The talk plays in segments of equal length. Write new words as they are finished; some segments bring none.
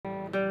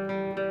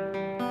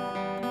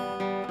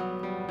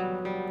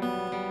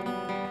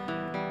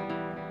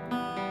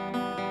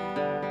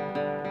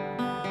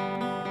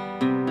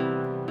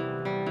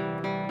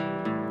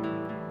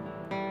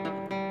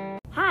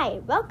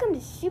Welcome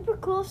to Super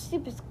Cool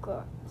Super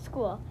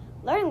School,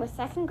 Learning with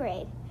Second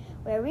Grade,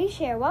 where we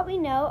share what we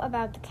know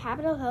about the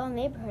Capitol Hill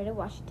neighborhood of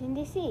Washington,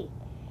 D.C.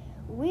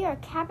 We are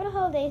Capitol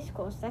Hill Day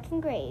School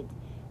second grade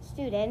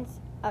students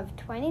of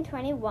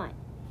 2021.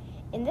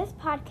 In this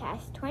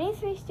podcast,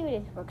 23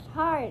 students worked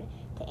hard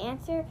to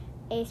answer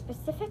a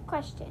specific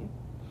question.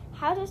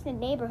 How does the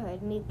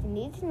neighborhood meet the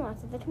needs and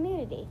wants of the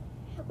community?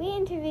 We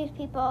interviewed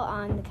people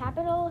on the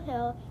Capitol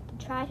Hill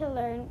to try to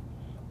learn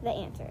the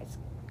answers.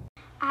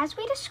 As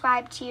we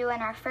described to you in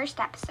our first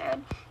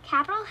episode,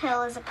 Capitol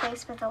Hill is a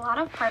place with a lot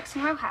of parks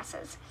and row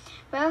houses.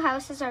 Row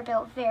houses are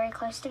built very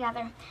close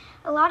together.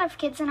 A lot of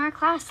kids in our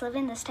class live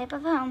in this type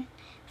of home.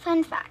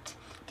 Fun fact,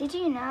 did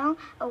you know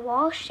a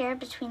wall shared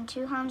between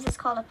two homes is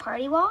called a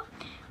party wall?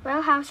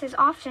 Row houses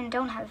often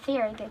don't have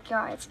very big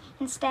yards.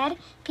 Instead,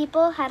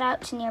 people head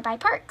out to nearby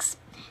parks.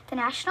 The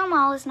National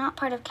Mall is not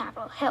part of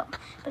Capitol Hill,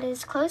 but it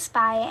is close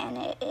by and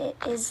it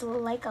is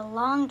like a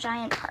long,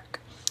 giant park.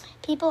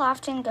 People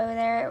often go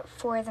there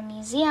for the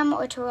museum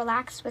or to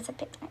relax with a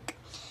picnic.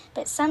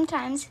 But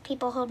sometimes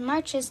people hold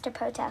marches to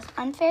protest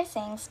unfair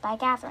things by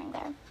gathering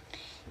there.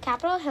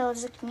 Capitol Hill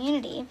is a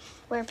community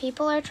where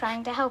people are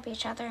trying to help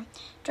each other.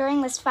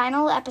 During this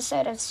final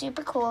episode of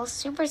Super Cool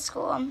Super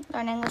School,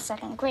 Learning with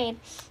Second Grade,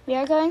 we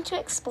are going to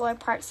explore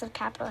parts of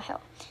Capitol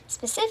Hill,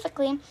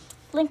 specifically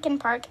Lincoln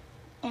Park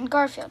and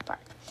Garfield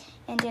Park.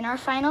 And in our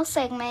final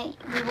segment,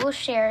 we will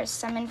share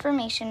some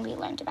information we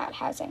learned about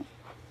housing.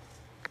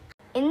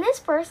 In this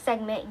first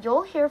segment,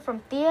 you'll hear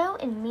from Theo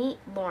and meet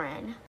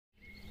Lauren.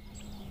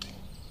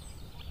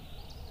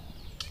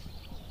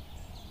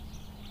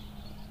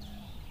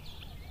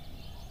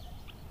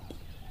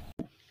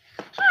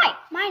 Hi,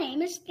 my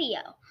name is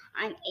Theo.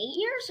 I'm 8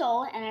 years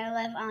old and I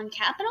live on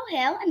Capitol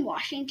Hill in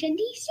Washington,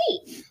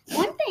 D.C.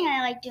 One thing I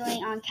like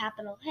doing on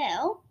Capitol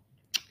Hill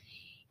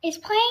is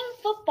playing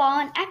football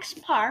in X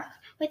Park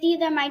with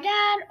either my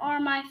dad or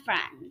my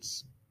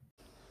friends.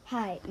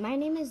 Hi, my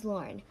name is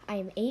Lauren. I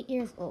am 8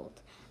 years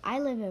old. I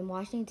live in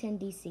Washington,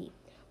 D.C.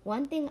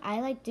 One thing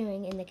I like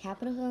doing in the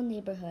Capitol Hill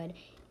neighborhood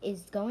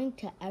is going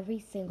to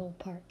every single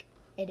park.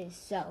 It is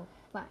so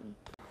fun.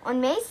 On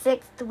May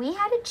 6th, we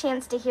had a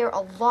chance to hear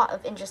a lot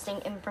of interesting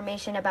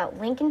information about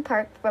Lincoln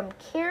Park from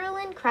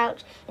Carolyn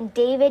Crouch and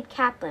David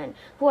Kaplan,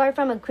 who are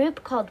from a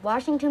group called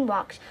Washington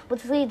Walks,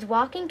 which leads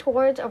walking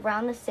tours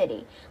around the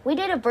city. We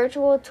did a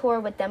virtual tour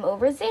with them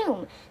over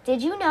Zoom.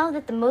 Did you know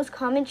that the most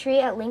common tree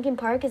at Lincoln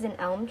Park is an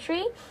elm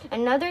tree?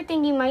 Another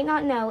thing you might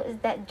not know is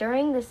that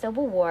during the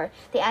Civil War,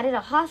 they added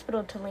a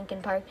hospital to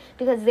Lincoln Park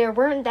because there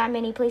weren't that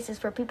many places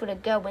for people to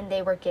go when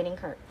they were getting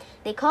hurt.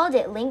 They called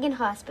it Lincoln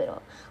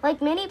Hospital.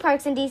 Like many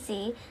parks in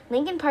D.C.,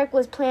 Lincoln Park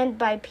was planned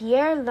by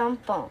Pierre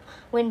L'Enfant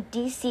when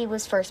D.C.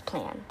 was first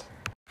planned.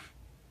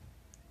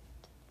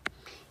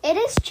 It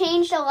has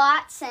changed a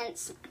lot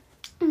since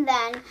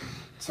then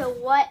to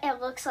what it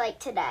looks like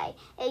today.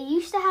 It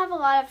used to have a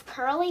lot of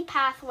curly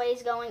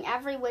pathways going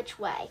every which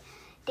way.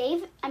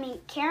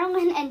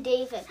 Carolyn and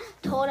David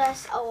told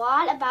us a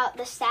lot about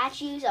the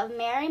statues of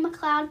Mary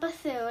McLeod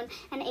Bethune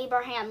and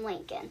Abraham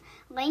Lincoln.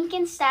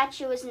 Lincoln's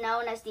statue is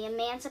known as the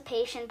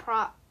Emancipation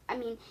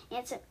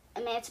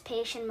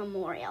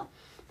Memorial.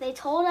 They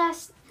told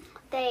us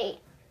they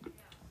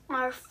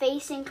are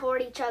facing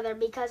toward each other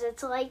because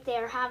it's like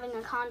they're having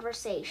a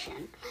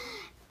conversation.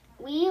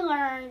 We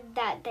learned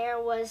that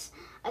there was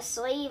a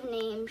slave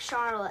named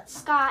Charlotte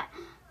Scott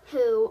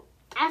who,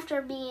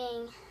 after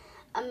being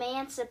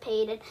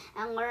emancipated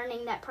and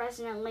learning that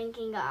President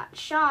Lincoln got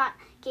shot,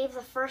 gave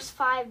the first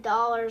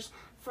 $5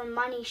 from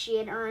money she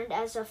had earned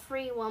as a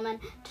free woman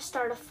to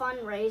start a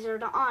fundraiser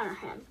to honor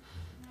him.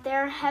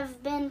 There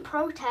have been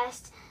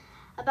protests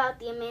about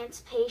the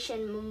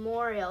Emancipation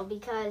Memorial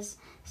because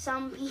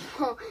some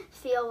people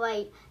feel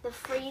like the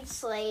freed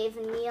slave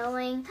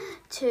kneeling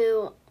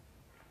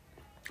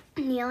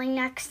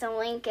next to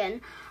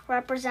Lincoln,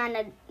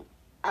 represented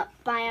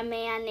by a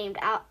man named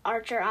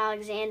Archer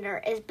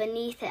Alexander, is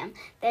beneath him.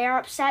 They are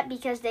upset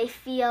because they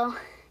feel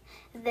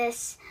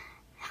this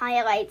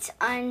highlights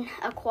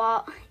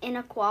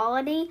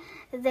inequality.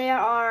 There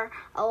are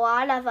a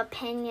lot of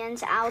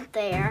opinions out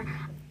there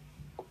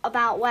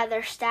about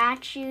whether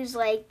statues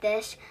like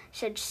this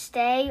should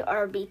stay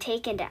or be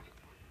taken down.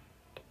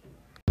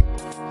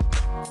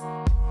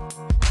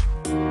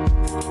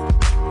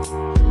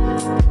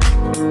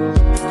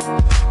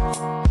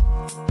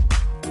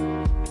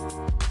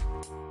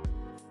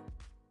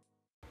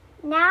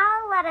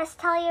 Now let us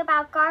tell you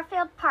about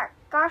Garfield Park.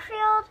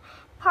 Garfield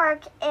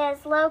Park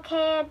is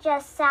located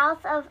just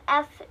south of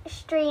F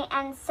Street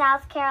and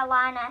South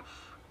Carolina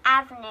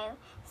Avenue,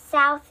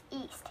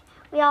 southeast.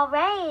 We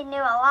already knew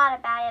a lot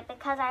about it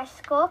because our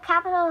school,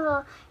 Capitol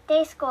Hill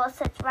Day School,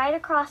 sits right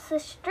across the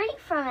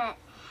street from it.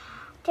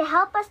 To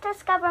help us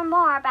discover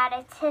more about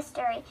its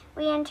history,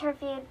 we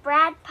interviewed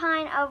Brad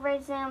Pine over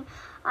Zoom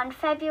on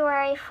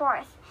February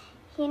 4th.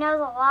 He knows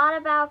a lot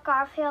about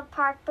Garfield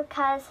Park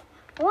because,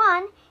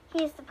 one,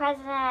 he's the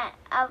president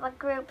of a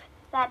group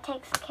that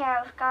takes care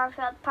of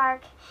Garfield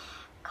Park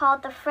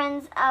called the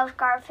Friends of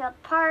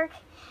Garfield Park.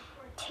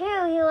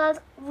 too, he lives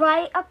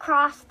right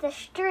across the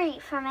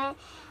street from it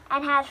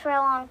and has for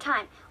a long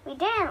time. We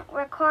didn't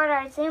record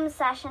our Zoom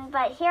session,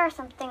 but here are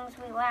some things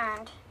we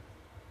learned.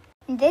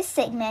 In this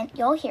segment,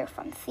 you'll hear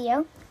from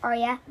Theo,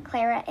 Arya,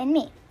 Clara, and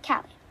me,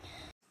 Callie.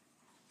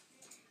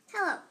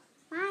 Hello,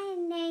 my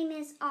name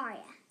is Arya.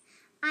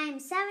 I am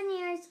 7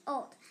 years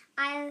old.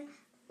 I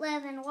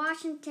live in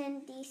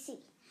Washington, D.C.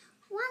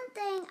 One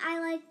thing I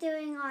like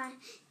doing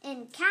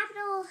in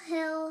Capitol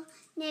Hill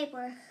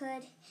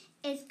neighborhood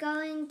is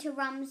going to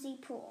Rumsey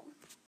Pool.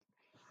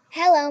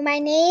 Hello, my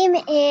name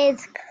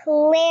is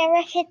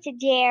Clara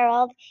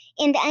Fitzgerald,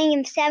 and I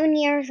am 7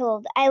 years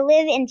old. I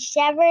live in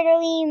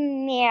Cheverly,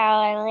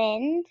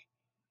 Maryland.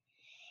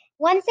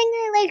 One thing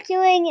I like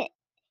doing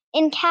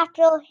in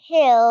Capitol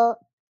Hill,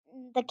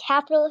 the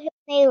Capitol Hill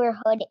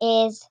neighborhood,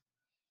 is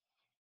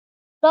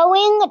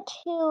going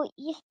to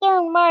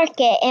Eastern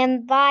Market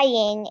and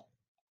buying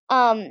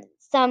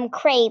some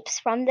crepes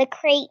from the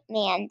crepe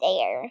man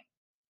there.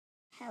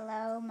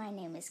 Hello, my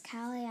name is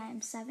Callie. I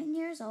am 7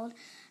 years old.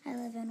 I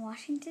live in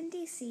Washington,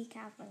 D.C.,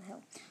 Capitol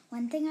Hill.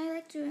 One thing I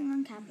like doing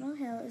on Capitol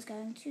Hill is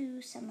going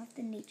to some of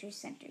the nature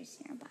centers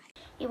nearby.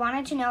 You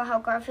wanted to know how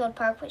Garfield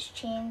Park was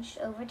changed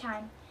over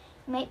time.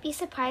 You might be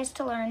surprised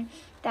to learn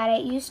that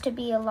it used to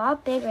be a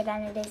lot bigger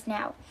than it is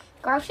now.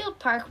 Garfield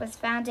Park was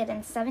founded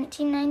in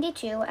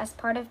 1792 as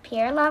part of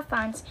Pierre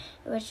L'Enfant's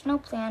original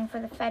plan for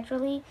the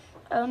federally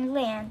owned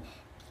land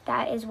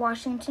that is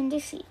Washington,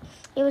 D.C.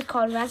 It was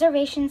called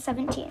Reservation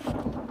 17.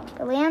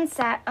 The land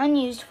sat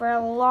unused for a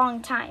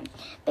long time,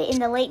 but in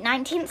the late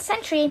 19th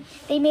century,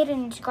 they made it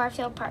into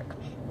Garfield Park.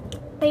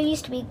 There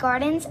used to be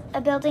gardens,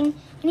 a building,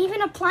 and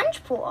even a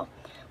plunge pool.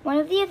 One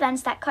of the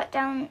events that cut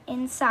down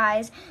in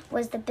size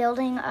was the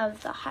building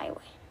of the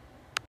highway.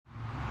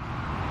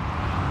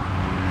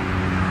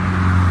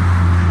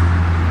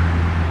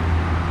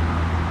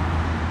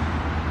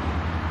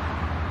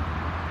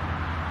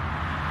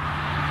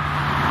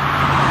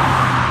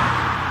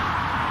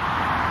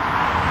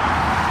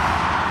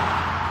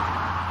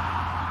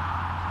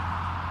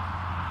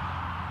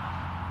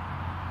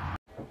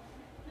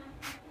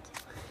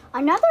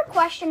 Another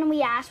question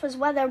we asked was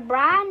whether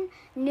Brad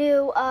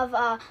knew of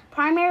a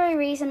primary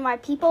reason why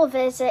people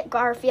visit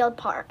Garfield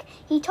Park.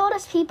 He told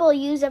us people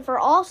use it for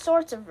all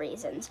sorts of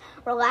reasons: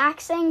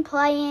 relaxing,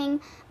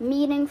 playing,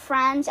 meeting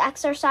friends,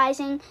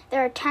 exercising.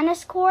 There are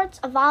tennis courts,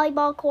 a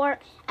volleyball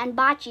court, and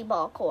bocce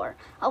ball court.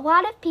 A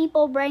lot of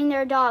people bring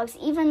their dogs,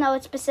 even though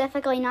it's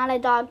specifically not a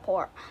dog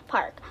park.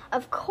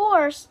 Of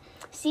course,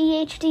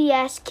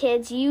 CHDS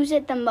kids use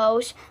it the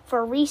most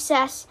for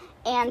recess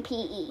and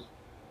PE.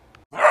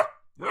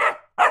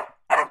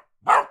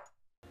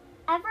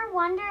 Ever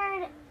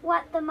wondered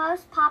what the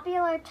most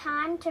popular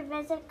time to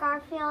visit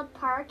Garfield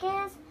Park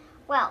is?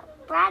 Well,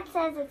 Brad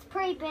says it's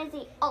pretty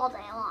busy all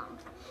day long.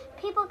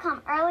 People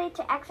come early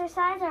to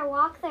exercise or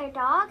walk their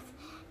dogs.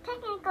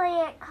 Technically,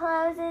 it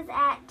closes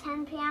at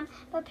 10 p.m.,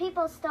 but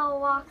people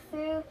still walk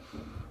through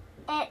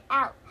it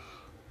out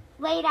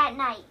late at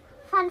night.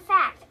 Fun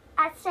fact,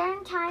 at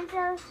certain times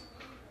of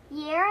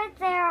year,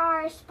 there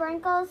are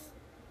sprinkles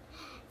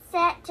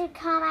set to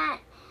come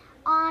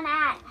on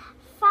at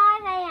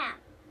 5 a.m.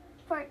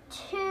 for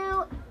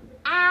 2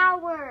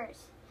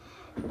 hours.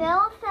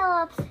 Bill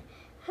Phillips,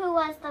 who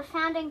was the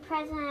founding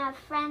president of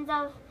Friends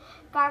of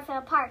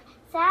Garfield Park,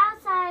 sat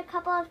outside a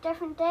couple of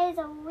different days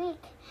a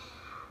week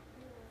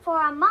for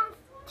a month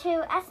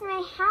to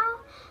estimate how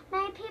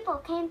many people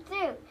came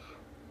through.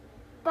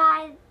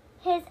 By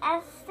his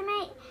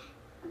estimate,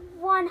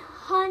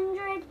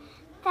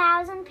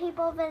 100,000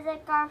 people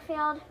visit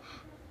Garfield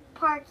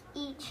Park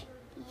each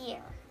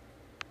year.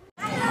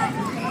 In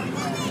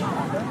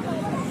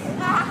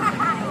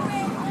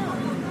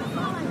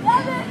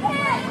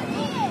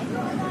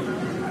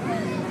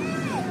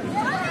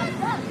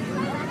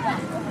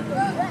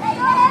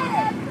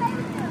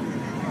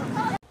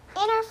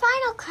our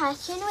final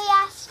question, we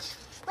asked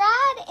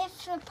Brad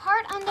if the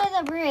part under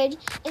the bridge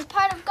is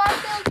part of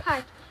Garfield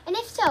Park, and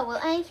if so, will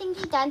anything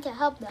be done to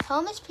help the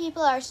homeless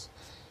people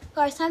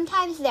who are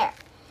sometimes there?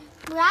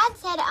 Brad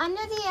said in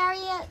the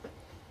area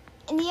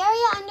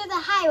under the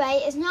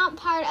highway is not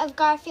part of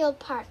Garfield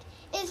Park.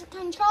 It is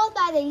controlled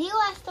by the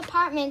U.S.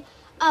 Department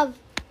of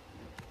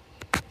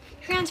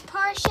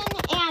Transportation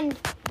and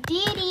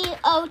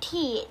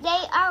DDOT.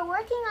 They are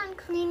working on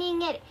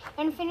cleaning it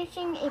and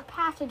finishing a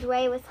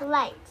passageway with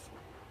lights.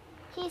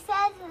 He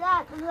says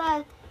that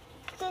the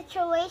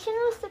situation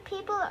with the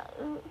people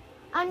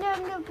under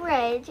the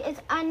bridge is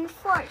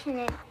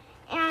unfortunate,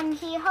 and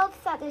he hopes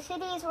that the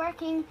city is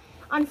working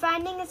on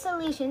finding a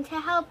solution to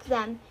help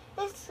them.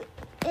 This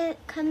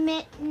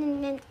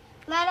commitment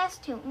led us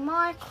to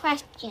more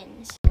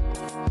questions.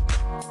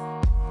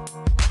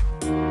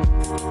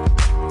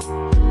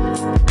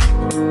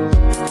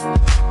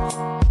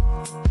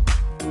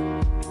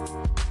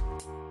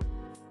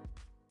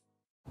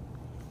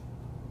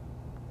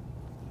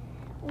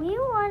 We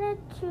wanted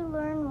to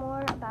learn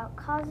more about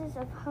causes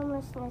of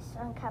homelessness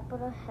on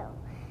Capitol Hill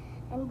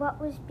and what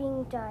was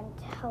being done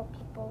to help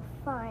people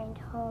find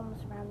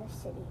homes around the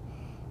city.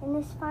 In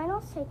this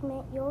final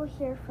segment, you'll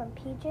hear from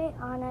PJ,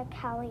 Anna,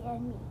 Callie,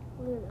 and me,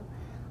 Lulu.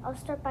 I'll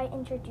start by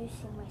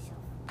introducing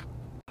myself.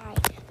 Hi,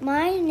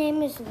 my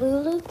name is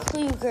Lulu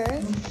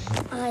Kluger.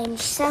 I'm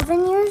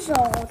 7 years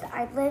old.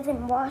 I live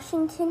in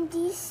Washington,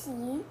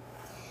 D.C.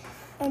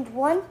 And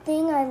one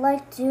thing I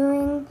like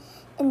doing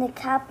in the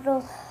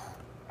Capitol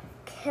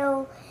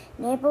Hill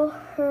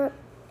neighborhood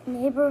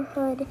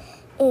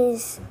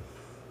is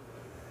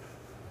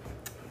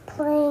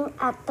playing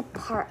at the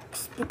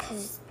parks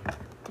because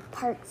the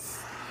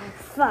parks are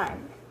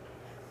fun.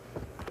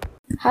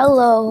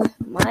 Hello,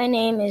 my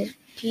name is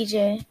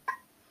PJ.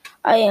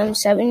 I am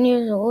 7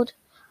 years old.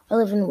 I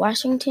live in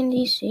Washington,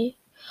 D.C.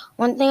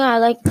 One thing I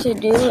like to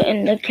do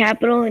in the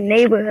Capitol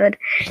neighborhood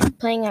is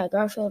playing at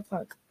Garfield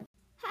Park.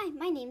 Hi,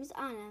 my name is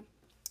Anna.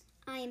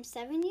 I am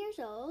 7 years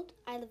old.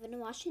 I live in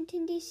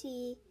Washington,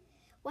 D.C.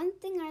 One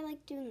thing I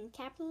like doing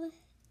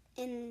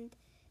in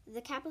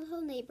the Capitol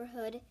Hill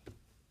neighborhood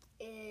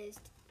is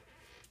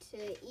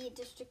to eat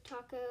district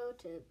taco,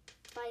 to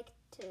bike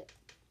to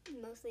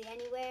mostly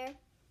anywhere,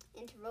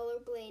 and to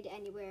rollerblade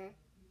anywhere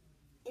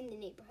in the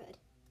neighborhood.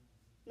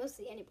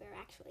 Mostly anywhere,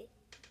 actually.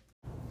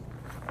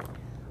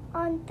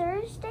 On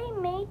Thursday,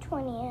 May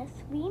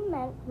 20th, we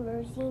met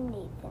Rosie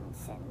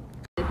Nathanson.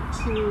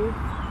 To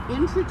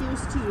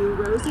introduce to you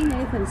Rosie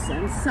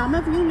Nathanson. Some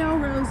of you know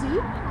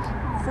Rosie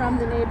from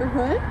the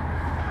neighborhood,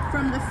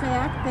 from the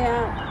fact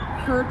that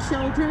her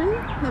children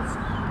have,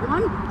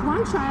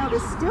 one child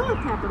is still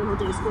at Capitol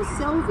Hill Day School,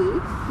 Sylvie,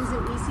 who's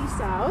in EC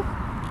South.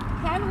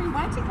 Henry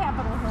went to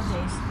Capitol Hill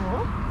Day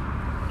School,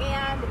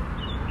 and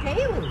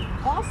Gailey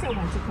also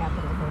went to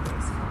Capitol Hill Day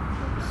School.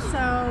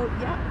 So,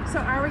 yeah. So,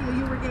 Ari,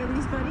 you were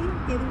Gailey's buddy?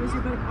 Gailey was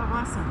your buddy?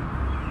 Awesome.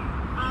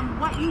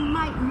 What you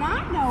might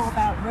not know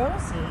about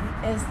Rosie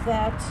is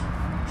that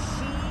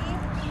she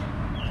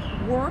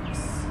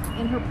works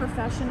in her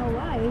professional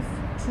life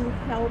to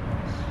help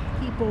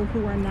people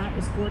who are not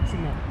as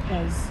fortunate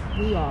as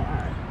we all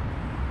are.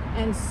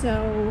 And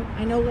so,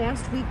 I know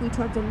last week we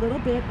talked a little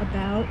bit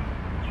about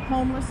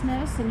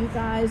homelessness, and you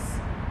guys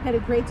had a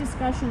great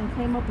discussion and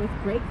came up with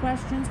great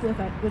questions,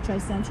 which I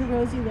sent to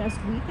Rosie last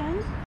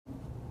weekend.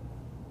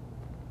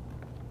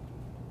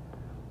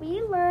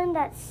 We learned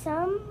that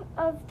some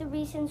of the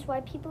reasons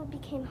why people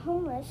became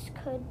homeless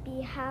could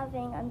be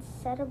having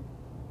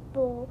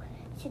unsettable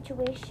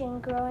situation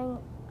growing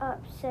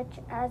up, such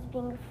as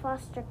being in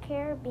foster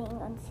care,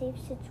 being unsafe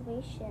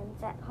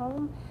situations at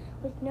home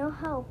with no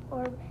help,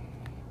 or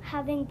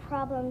having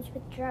problems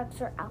with drugs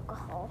or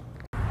alcohol.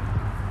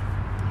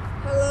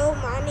 Hello,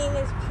 my name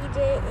is PJ,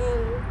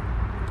 and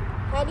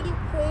how do you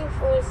pay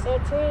for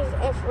shelters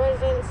if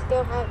residents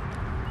still have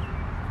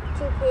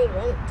to pay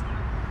rent?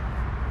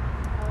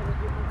 How do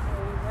people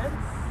pay rent?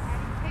 How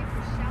do you pay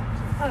for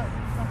shelters?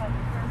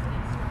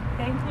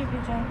 Thank you,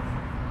 PJ.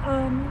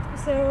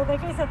 So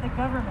like I said, the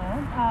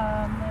government,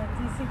 the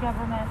DC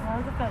government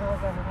or the federal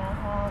government,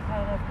 all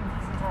kind of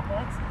confusing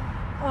topics,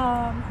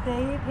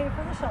 they pay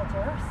for the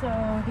shelter. So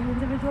the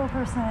individual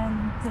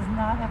person does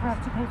not ever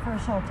have to pay for a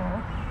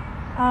shelter.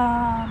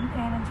 And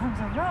in terms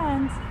of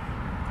rent,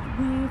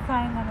 we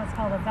find them what's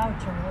called a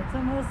voucher. It's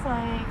almost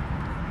like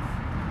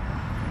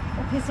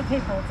a piece of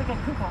paper. It's like a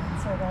coupon,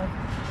 sort of,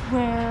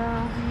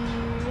 where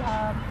we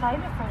find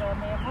it for them.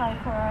 They apply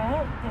for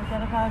it, they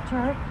get a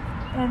voucher,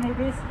 and they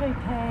basically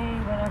pay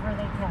whatever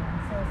they can.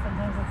 So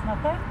sometimes it's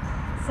nothing,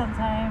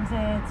 sometimes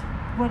it's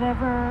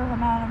whatever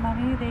amount of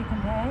money they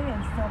can pay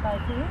and still buy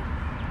food,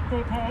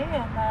 they pay,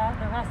 and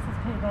the rest is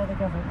paid by the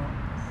government.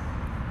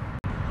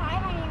 Hi,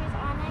 my name is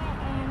Anna,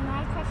 and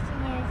my question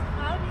is,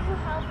 how do you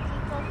help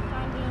people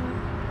finding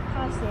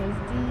houses?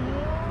 Do you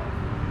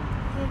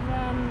give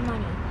them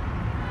money?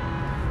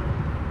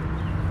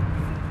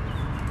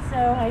 So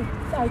I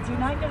do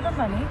not give them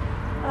money.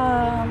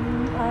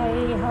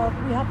 We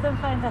help them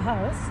find a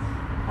house.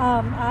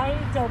 I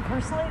don't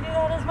personally do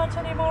that as much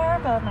anymore,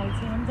 but my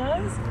team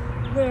does,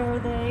 where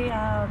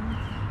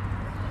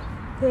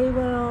they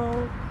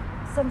will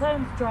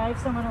sometimes drive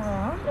someone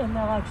around, and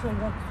they'll actually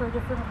look for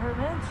different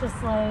apartments,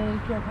 just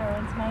like your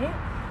parents might,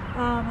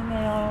 and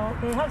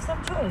they have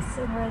some choice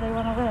in where they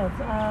want to live.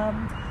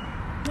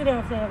 You know,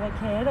 if they have a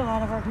kid, a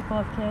lot of our people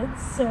have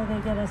kids, so they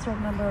get a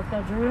certain number of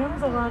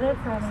bedrooms allotted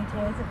for how many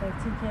kids. If they have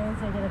 2 kids,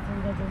 they get a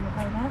 3-bedroom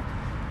apartment.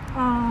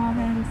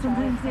 And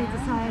sometimes they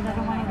decide, I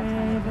don't want to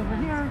live over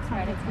here, so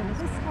I get to go to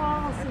this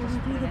school. So we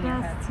do the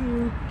best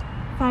to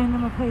find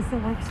them a place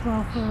that works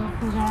well for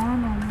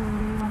them and where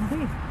they want to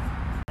be.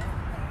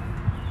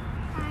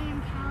 Hi,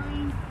 I'm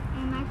Callie,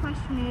 and my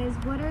question is,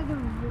 what are the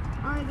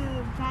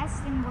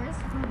best and worst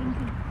living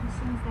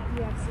conditions that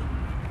you have seen?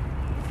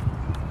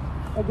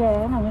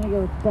 Again, I'm going to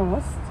go with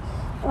best.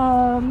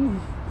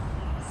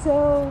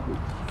 So,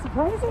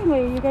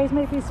 surprisingly, you guys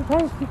might be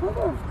surprised, people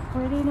have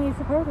pretty nice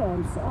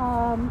apartments.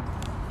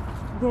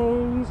 They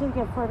usually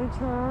get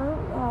furniture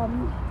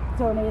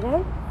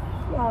donated,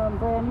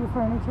 brand new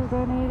furniture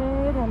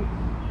donated, and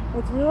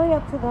it's really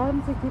up to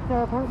them to keep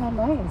their apartment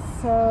nice.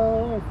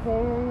 So if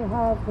they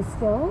have the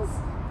skills,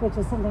 which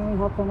is something we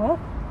help them with,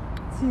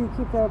 to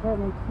keep their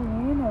apartment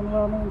clean and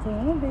well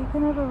maintained, they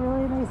can have a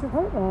really nice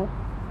apartment.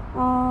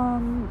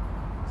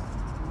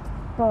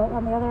 But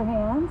on the other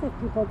hand, if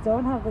people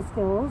don't have the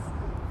skills,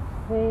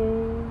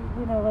 they,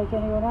 like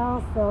anyone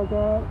else, they'll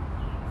get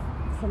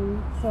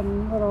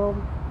some little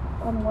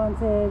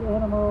unwanted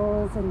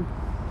animals and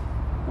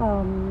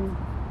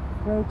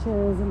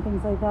roaches and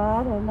things like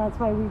that. And that's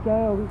why we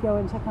go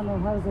and check on their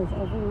houses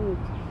every week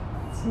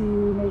to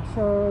make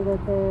sure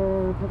that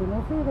they're putting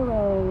their food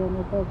away and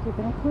that they're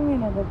keeping it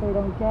clean and that they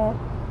don't get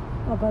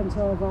a bunch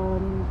of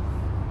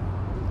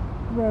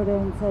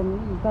rodents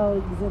and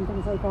bugs and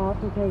things like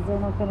that, because they're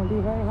not going to be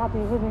very happy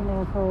living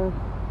there for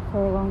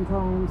a long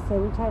time.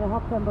 So we try to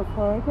help them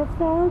before it gets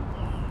bad.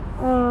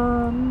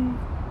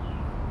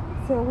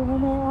 So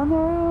when they're on their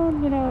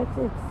own,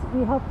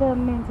 we help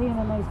them maintain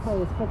a nice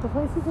place, but the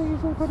places are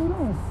usually pretty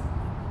nice.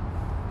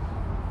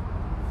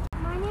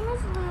 My name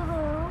is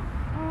Lulu,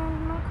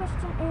 and my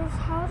question is,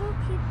 how do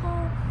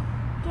people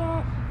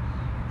get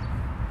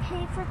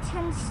paid for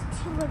tents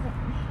to live in?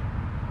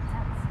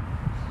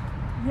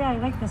 Yeah, I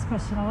like this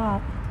question a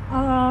lot.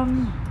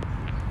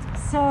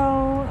 So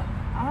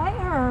I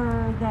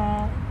heard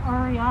that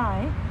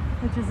REI,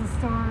 which is a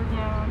store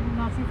down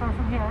not too far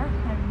from here,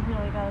 I'm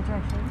really bad at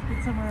directions,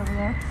 but somewhere over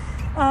there,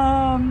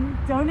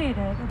 donated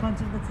a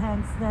bunch of the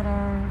tents that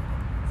are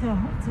to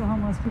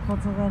homeless people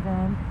to live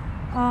in.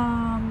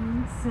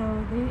 So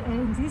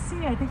in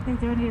DC, I think they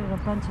donated a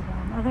bunch of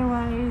them.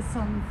 Otherwise,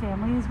 some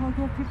families will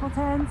give people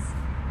tents.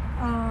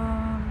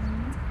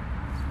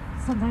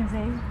 Sometimes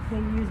they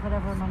use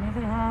whatever money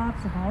they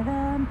have to buy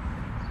them.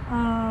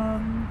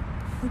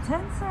 The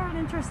tents are an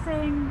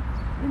interesting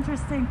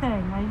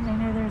thing. I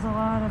know there's a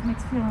lot of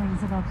mixed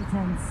feelings about the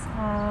tents.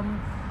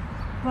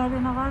 But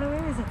in a lot of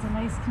ways, it's a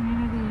nice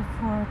community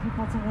for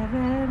people to live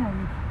in,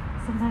 and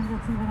sometimes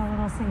it's even a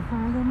little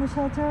safer than the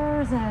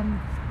shelters. And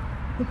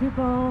the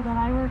people that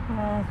I work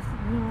with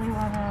really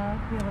want to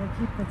be able to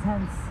keep the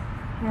tents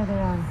where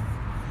they are.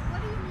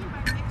 What do you mean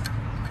by mixed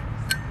feelings?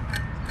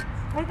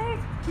 I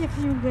think if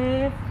you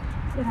live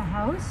in a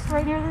house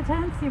right near the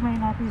tents, you might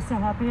not be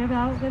so happy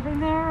about living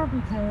there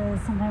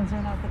because sometimes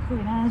they're not the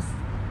cleanest.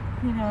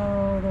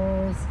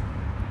 There's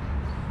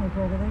like,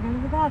 where do they go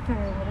to the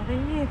bathroom? What do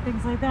they eat?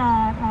 Things like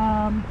that.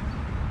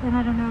 And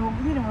I don't know,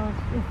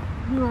 if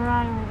you or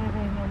I were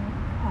living in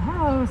a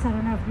house, I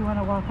don't know if you want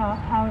to walk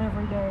out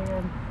every day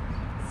and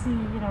see,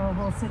 a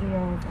whole city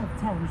of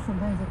tents.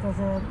 Sometimes it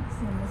doesn't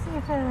seem the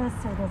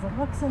safest or doesn't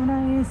look so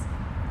nice.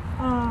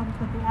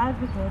 But the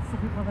advocates, the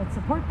people that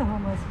support the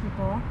homeless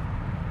people,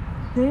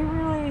 they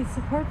really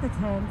support the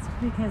tents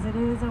because it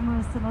is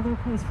almost another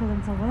place for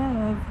them to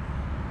live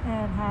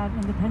and have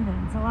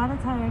independence. A lot of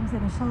times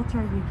in a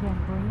shelter, you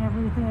can't bring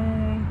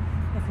everything.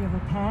 If you have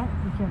a pet,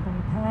 you can't bring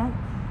a pet.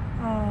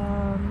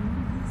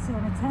 So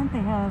in a tent,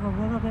 they have a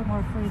little bit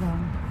more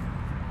freedom.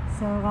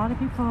 So a lot of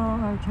people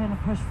are trying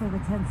to push for the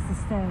tents to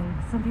stay.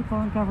 Some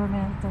people in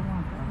government don't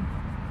want them.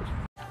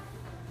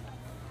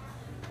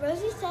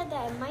 Rosie said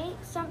that it might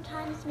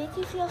sometimes make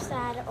you feel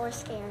sad or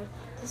scared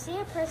to see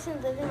a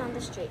person living on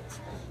the streets.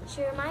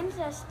 She reminds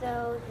us,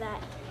 though,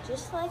 that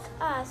just like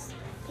us,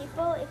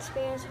 people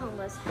experience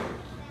homeless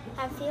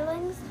have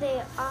feelings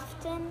they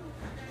often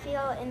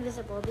feel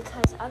invisible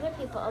because other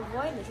people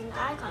avoid making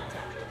eye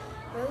contact.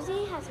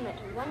 Rosie has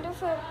met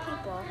wonderful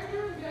people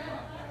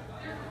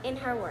in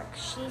her work.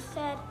 She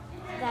said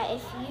that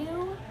if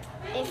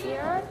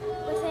you're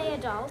with an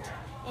adult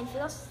and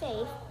feel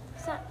safe,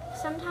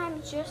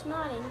 sometimes just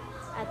nodding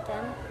at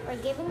them or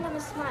giving them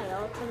a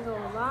smile can go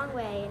a long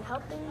way in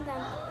helping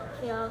them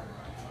feel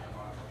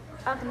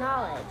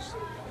acknowledged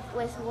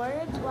with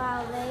words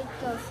while they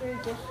go through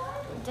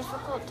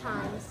difficult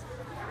times.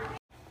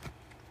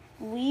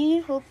 We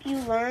hope you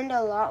learned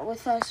a lot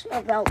with us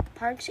about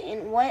parks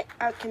and what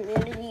our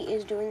community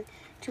is doing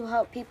to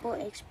help people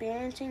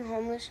experiencing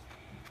homeless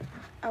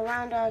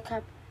around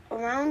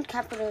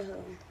Capitol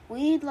Hill.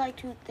 We'd like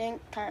to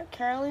thank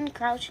Carolyn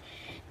Crouch,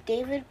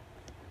 David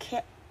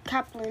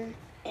Kaplan,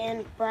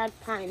 and Brad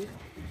Pine,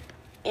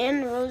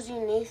 and Rosie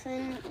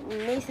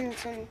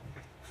Nathanson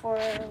for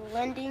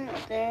lending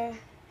their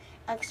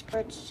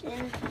experts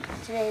in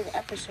today's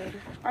episode.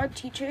 Our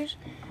teachers,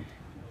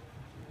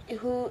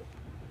 who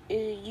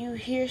you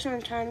hear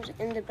sometimes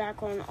in the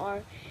background,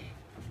 are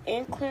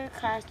Anne Claire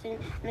Claston,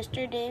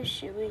 Mr. Dave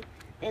Shuey,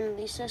 and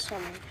Lisa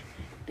Summers.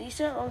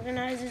 Lisa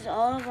organizes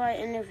all of our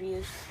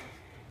interviews.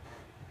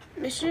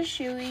 Mr.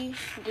 Shuey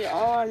did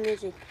all our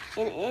music,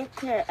 and Aunt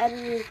Claire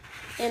edited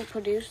and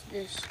produced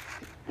this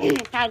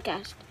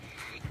podcast.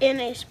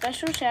 And a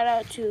special shout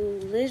out to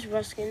Liz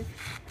Ruskin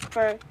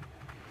for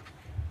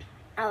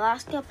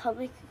Alaska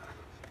Public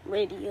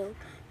Radio,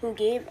 who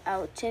gave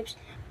out tips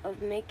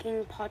of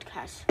making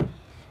podcasts.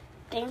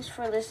 Thanks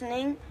for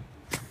listening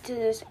to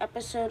this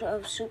episode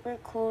of Super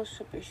Cool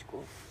Super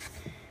School,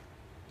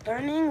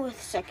 Learning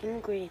with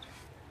Second Grade.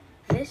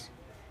 This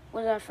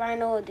was our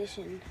final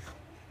edition,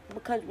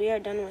 because we are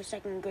done with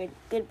second grade.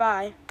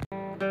 Goodbye.